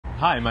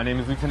Hi, my name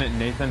is Lieutenant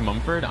Nathan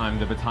Mumford. I'm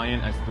the Battalion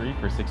S3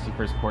 for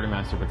 61st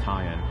Quartermaster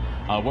Battalion.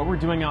 What we're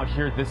doing out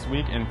here this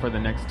week and for the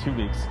next 2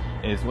 weeks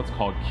is what's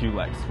called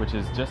QLEX, which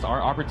is just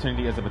our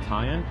opportunity as a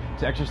battalion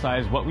to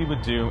exercise what we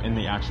would do in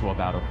the actual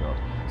battlefield.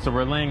 So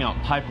we're laying out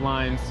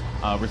pipelines,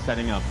 we're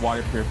setting up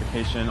water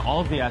purification, all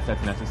of the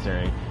assets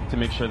necessary to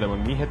make sure that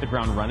when we hit the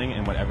ground running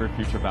in whatever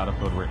future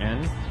battlefield we're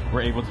in,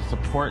 we're able to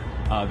support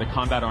the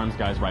combat arms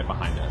guys right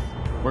behind us.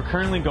 We're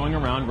currently going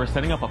around, we're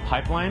setting up a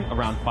pipeline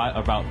around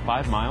about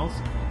 5 miles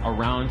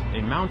around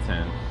a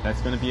mountain that's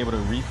going to be able to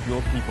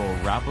refuel people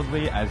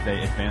rapidly as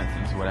they advance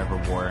into whatever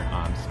war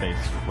space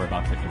we're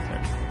about to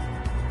enter.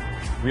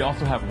 We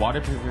also have water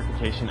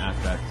purification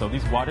assets. So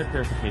these water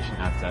purification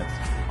assets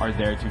are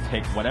there to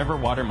take whatever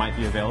water might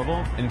be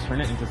available and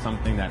turn it into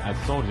something that as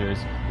soldiers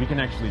we can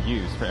actually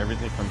use for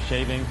everything from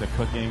shaving to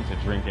cooking to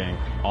drinking,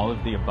 all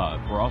of the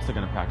above. We're also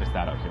going to practice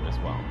that out here as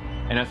well.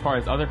 And as far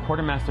as other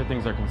quartermaster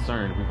things are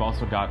concerned, we've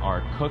also got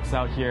our cooks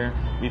out here,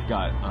 we've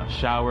got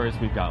showers,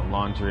 we've got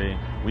laundry,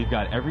 we've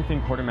got everything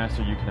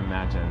quartermaster you can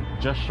imagine,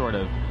 just short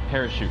of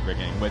parachute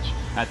rigging, which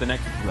at the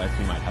next QLEX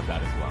we might have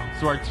that as well.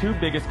 So our two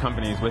biggest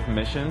companies with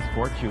missions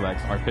for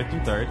QLEX are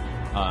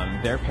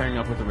 53rd. They're pairing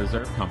up with a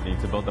reserve company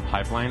to build the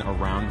pipeline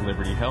around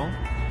Liberty Hill.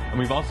 And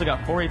we've also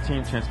got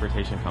 418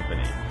 Transportation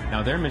Company.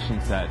 Now their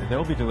mission set,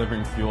 they'll be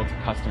delivering fuel to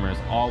customers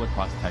all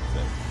across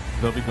Texas.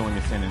 They'll be going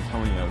to San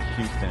Antonio,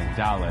 Houston,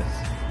 Dallas,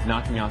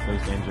 knocking out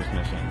those dangerous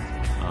missions.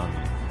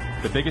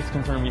 The biggest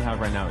concern we have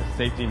right now is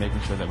safety,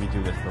 making sure that we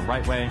do this the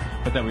right way,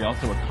 but that we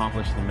also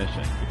accomplish the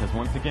mission. Because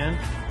once again,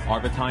 our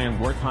battalion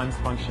wartimes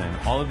function,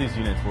 all of these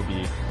units will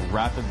be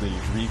rapidly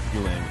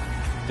refueling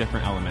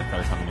different elements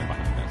that are coming in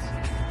behind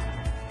us.